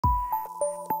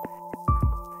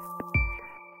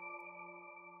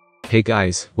Hey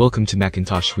guys, welcome to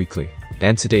Macintosh Weekly,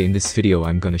 and today in this video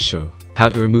I'm gonna show how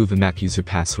to remove a Mac user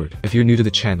password. If you're new to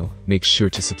the channel, make sure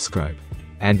to subscribe.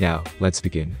 And now, let's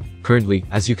begin. Currently,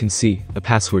 as you can see, a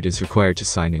password is required to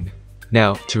sign in.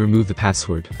 Now, to remove the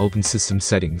password, open System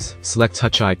Settings, select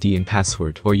Touch ID and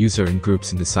Password or User and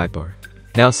Groups in the sidebar.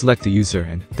 Now select the user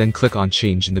and then click on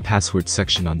Change in the Password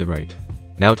section on the right.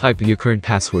 Now type in your current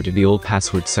password in the old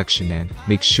password section and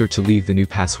make sure to leave the new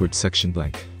password section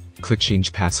blank. Click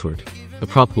Change Password. A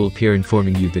prompt will appear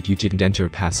informing you that you didn't enter a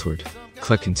password.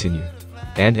 Click Continue.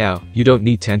 And now, you don't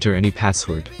need to enter any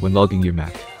password when logging your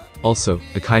Mac. Also,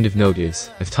 a kind of note is,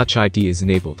 if Touch ID is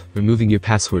enabled, removing your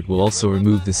password will also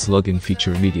remove this login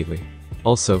feature immediately.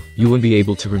 Also, you won't be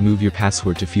able to remove your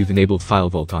password if you've enabled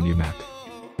FileVault on your Mac.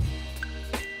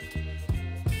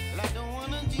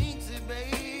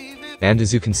 And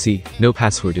as you can see, no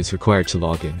password is required to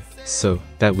log in. So,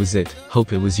 that was it.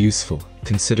 Hope it was useful.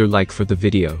 Consider like for the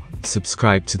video,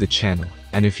 subscribe to the channel,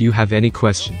 and if you have any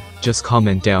question, just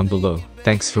comment down below.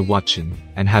 Thanks for watching,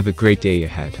 and have a great day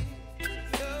ahead.